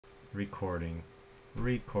Recording.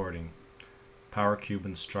 Recording. PowerCube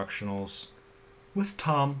instructionals with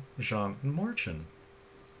Tom, Jean, and Morchin.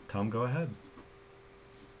 Tom, go ahead.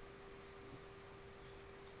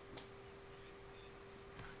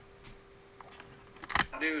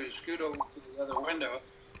 Do is scoot over to the other window,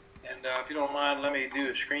 and if you don't mind, let me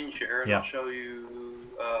do a screen share, and I'll show you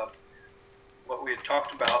what we had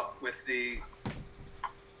talked about with the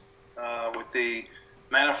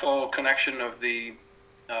manifold connection of the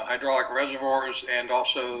hydraulic reservoirs and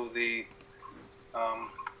also the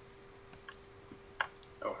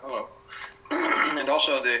and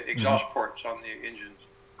also the exhaust ports on the engines.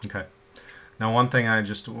 Okay. Now, one thing I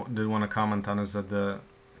just did want to comment on is that the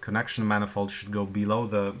connection manifold should go below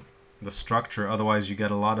the structure. Otherwise, you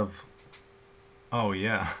get a lot of. Oh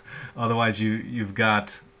yeah. Otherwise, you're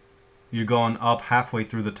going up halfway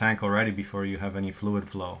through the tank already before you have any fluid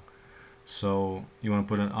flow. So you want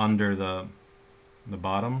to put it under the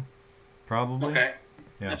bottom, probably. Okay.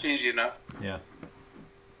 Yeah. That's easy enough. Yeah.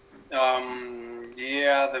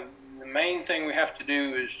 Yeah. The main thing we have to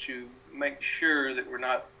do is to make sure that we're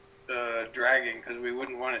not dragging, because we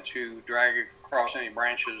wouldn't want it to drag across any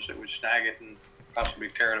branches that would snag it and possibly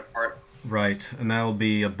tear it apart. Right, and that'll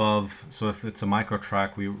be above. So if it's a micro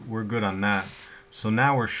track, we're good on that. So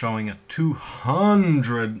now we're showing a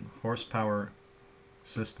 200 horsepower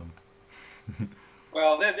system.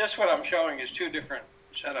 Well, this what I'm showing is two different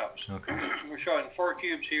setups. Okay. We're showing 4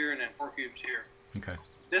 cubes here and then 4 cubes here. Okay.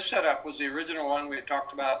 This setup was the original one we had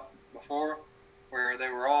talked about before, where they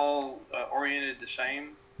were all oriented the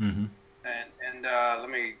same. Mm-hmm. And let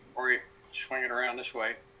me swing it around this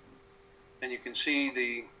way, and you can see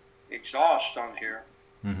the exhaust on here.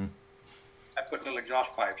 Mm-hmm. I put little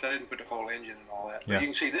exhaust pipes. I didn't put the whole engine and all that. Yeah. But you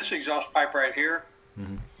can see this exhaust pipe right here.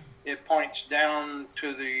 Mm-hmm. It points down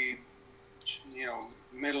to the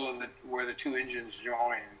middle of where the two engines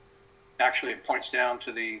join. Actually, it points down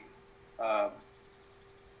to the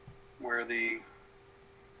where the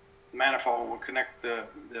manifold will connect the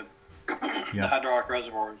hydraulic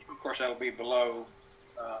reservoirs. Of course, that'll be below.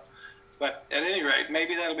 But at any rate,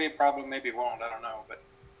 maybe that'll be a problem. Maybe it won't. I don't know. But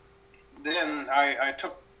then I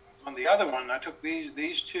took on the other one. I took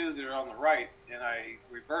these two that are on the right, and I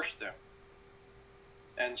reversed them.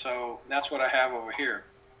 And so that's what I have over here.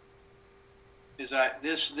 Is that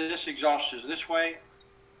this exhaust is this way,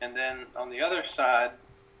 and then on the other side,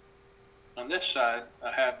 on this side,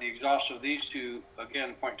 I have the exhaust of these two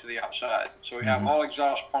again point to the outside. So we have all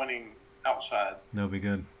exhaust pointing outside. That'll be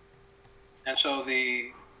good. And so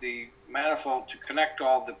the manifold to connect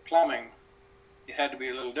all the plumbing, it had to be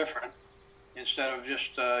a little different. Instead of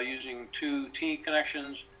just using two T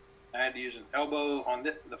connections, I had to use an elbow on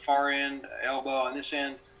the far end, elbow on this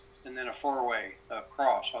end, and then a four-way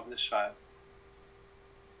cross on this side.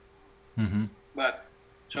 Mm-hmm. But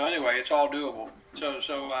so anyway, it's all doable. So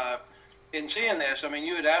in seeing this, I mean,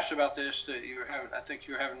 you had asked about this. That you were having, I think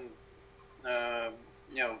you were having,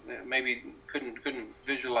 maybe couldn't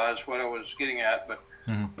visualize what I was getting at, but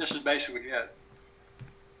this is basically it.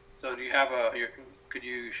 So do you have could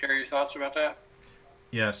you share your thoughts about that?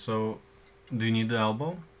 Yeah. So do you need the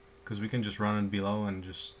elbow? Because we can just run it below and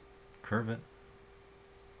just curve it.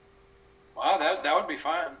 Well, that would be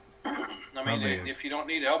fine. I mean, if you don't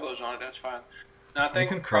need elbows on it, that's fine. Now, I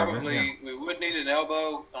think probably we would need an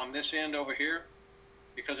elbow on this end over here,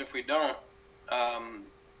 because if we don't,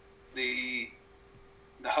 the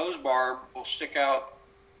hose bar will stick out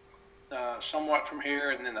somewhat from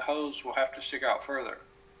here, and then the hose will have to stick out further.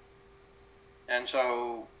 And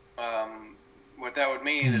so what that would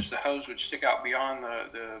mean is the hose would stick out beyond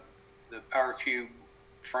the PowerCube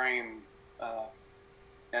frame,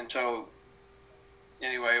 and so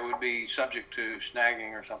anyway, it would be subject to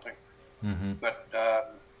snagging or something. Mm-hmm. But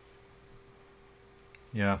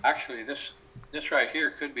yeah, actually, this right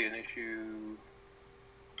here could be an issue,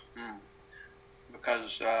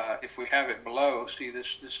 because if we have it below, see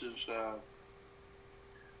this is I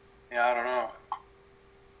don't know.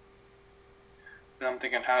 I'm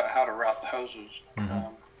thinking how to route the hoses.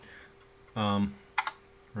 Mm-hmm.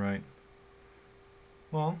 Right.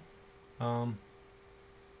 Well, I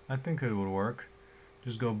think it would work.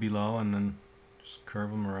 Just go below and then just curve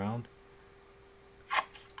them around.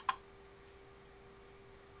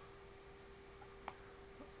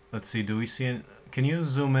 Let's see, do we see it? Can you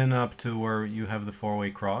zoom in up to where you have the four-way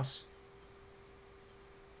cross?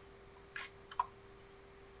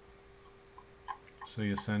 So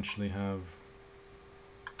you essentially have...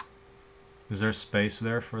 Is there space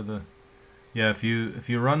there for the... Yeah, if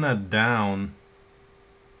you run that down,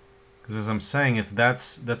 because as I'm saying, if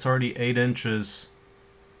that's already 8 inches,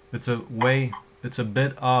 it's a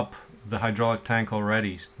bit up the hydraulic tank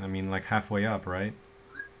already. I mean, like halfway up, right?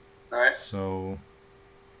 Right. So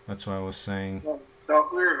that's what I was saying. Well, so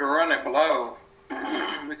if we were to run it below,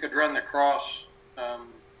 we could run the cross.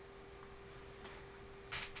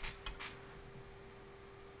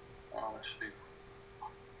 Let's see.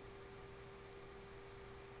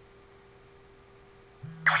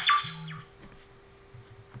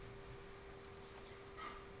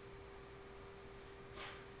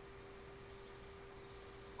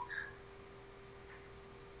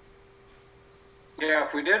 Yeah,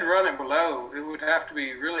 if we did run it below, it would have to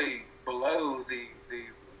be really below the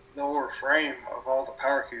lower frame of all the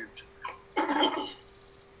power cubes.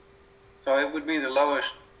 So it would be the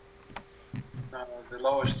lowest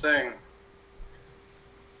thing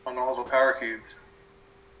on all the power cubes.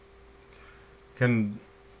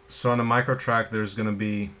 So on a microtrack, there's going to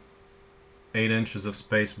be 8 inches of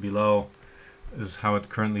space below, is how it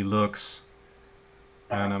currently looks,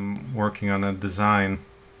 and I'm working on a design.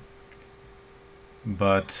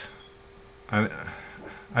 But I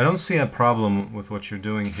don't see a problem with what you're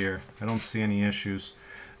doing here. I don't see any issues.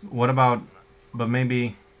 What about, but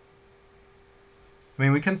maybe, I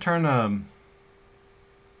mean, we can turn no,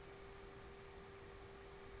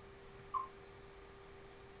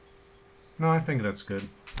 I think that's good.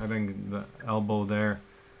 I think the elbow there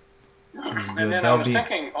is good. And then I was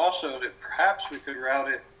thinking also that perhaps we could route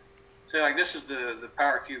it, say like this is the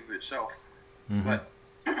power cube itself, but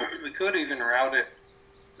we could even route it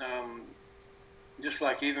just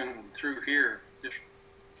like even through here, just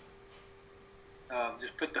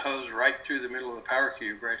put the hose right through the middle of the power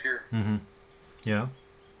cube right here. Yeah.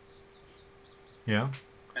 Yeah.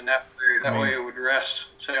 And that way it would rest,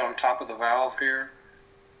 say, on top of the valve here,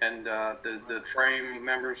 and the frame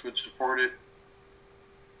members would support it.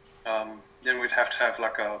 Then we'd have to have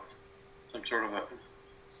like some sort of a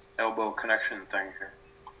elbow connection thing here,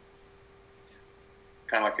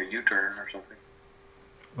 kind of like a U-turn or something.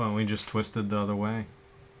 Well, we just twist it the other way.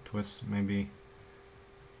 Twist maybe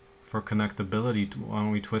for connectability. Why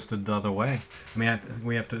don't we twist it the other way? I mean,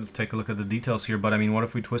 we have to take a look at the details here. But I mean, what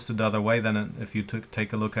if we twist it the other way? Then if you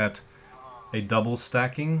take a look at a double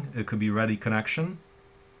stacking, it could be ready connection.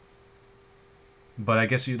 But I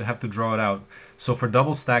guess you'd have to draw it out. So for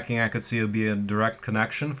double stacking, I could see it would be a direct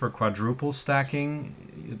connection. For quadruple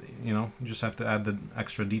stacking, you know, you just have to add the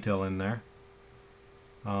extra detail in there.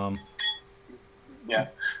 Yeah,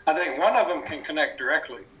 I think one of them can connect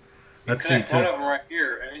directly. Let's see, one of them right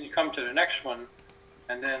here, and then you come to the next one,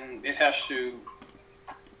 and then it has to,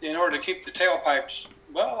 in order to keep the tailpipes,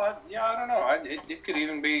 well, yeah, I don't know. It could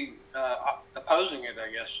even be opposing it,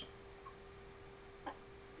 I guess.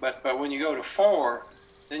 But when you go to 4,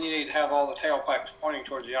 then you need to have all the tailpipes pointing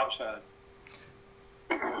towards the outside.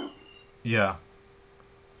 Yeah.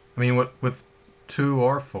 I mean, with 2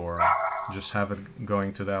 or 4, just have it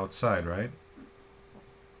going to the outside, right?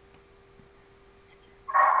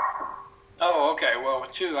 Oh, okay. Well,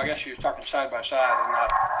 with 2, I guess you're talking side by side and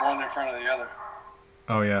not one in front of the other.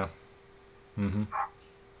 Oh, yeah.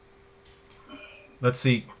 Let's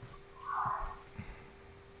see.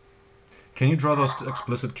 Can you draw those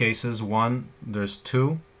explicit cases? One, there's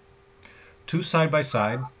 2 side by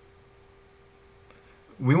side.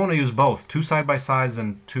 We want to use both, 2 side by sides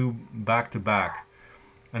and 2 back to back,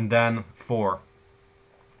 and then 4.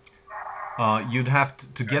 You'd have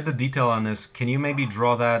to get the detail on this. Can you maybe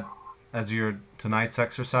draw that as your tonight's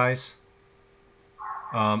exercise?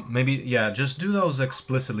 Maybe, yeah, just do those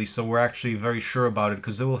explicitly so we're actually very sure about it,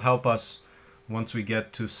 because it will help us once we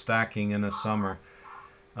get to stacking in the summer,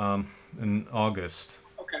 in August.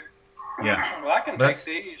 Okay. Yeah. Well, I can take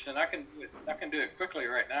these and I can do it quickly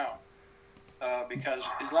right now, because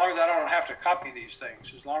as long as I don't have to copy these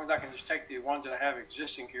things, as long as I can just take the ones that I have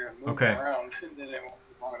existing here and move them around, then it won't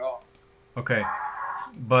be long at all. Okay,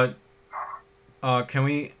 but can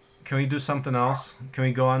we do something else? Can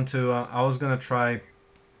we go on to, I was gonna try,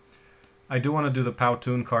 I do want to do the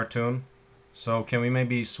Powtoon cartoon, so can we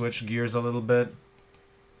maybe switch gears a little bit?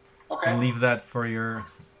 Okay. And leave that for your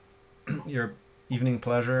evening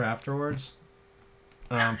pleasure afterwards?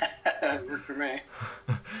 Worked for me.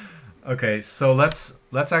 Okay, so let's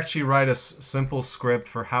actually write a simple script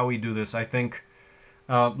for how we do this. I think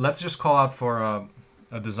let's just call out for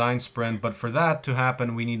a design sprint, but for that to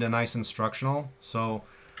happen, we need a nice instructional. So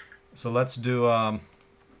let's do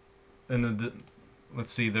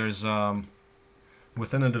let's see. There's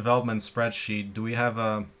within a development spreadsheet. Do we have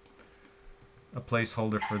a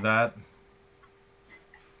placeholder for that?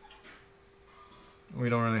 We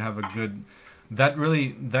don't really have a good. That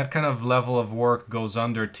kind of level of work goes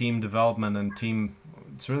under team development and team.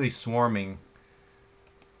 It's really swarming.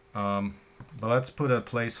 But let's put a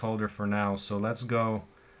placeholder for now. So let's go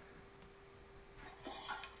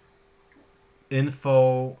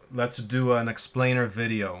info. Let's do an explainer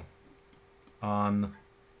video on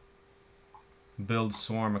build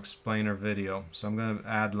swarm explainer video. So I'm going to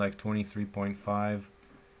add like 23.5.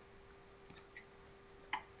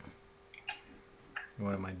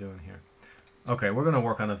 What am I doing here? Okay, we're going to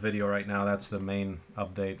work on a video right now. That's the main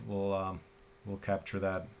update. We'll capture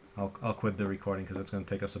that. I'll quit the recording because it's going to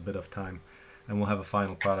take us a bit of time, and we'll have a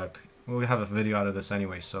final product. We'll have a video out of this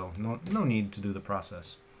anyway, so no need to do the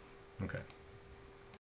process. Okay.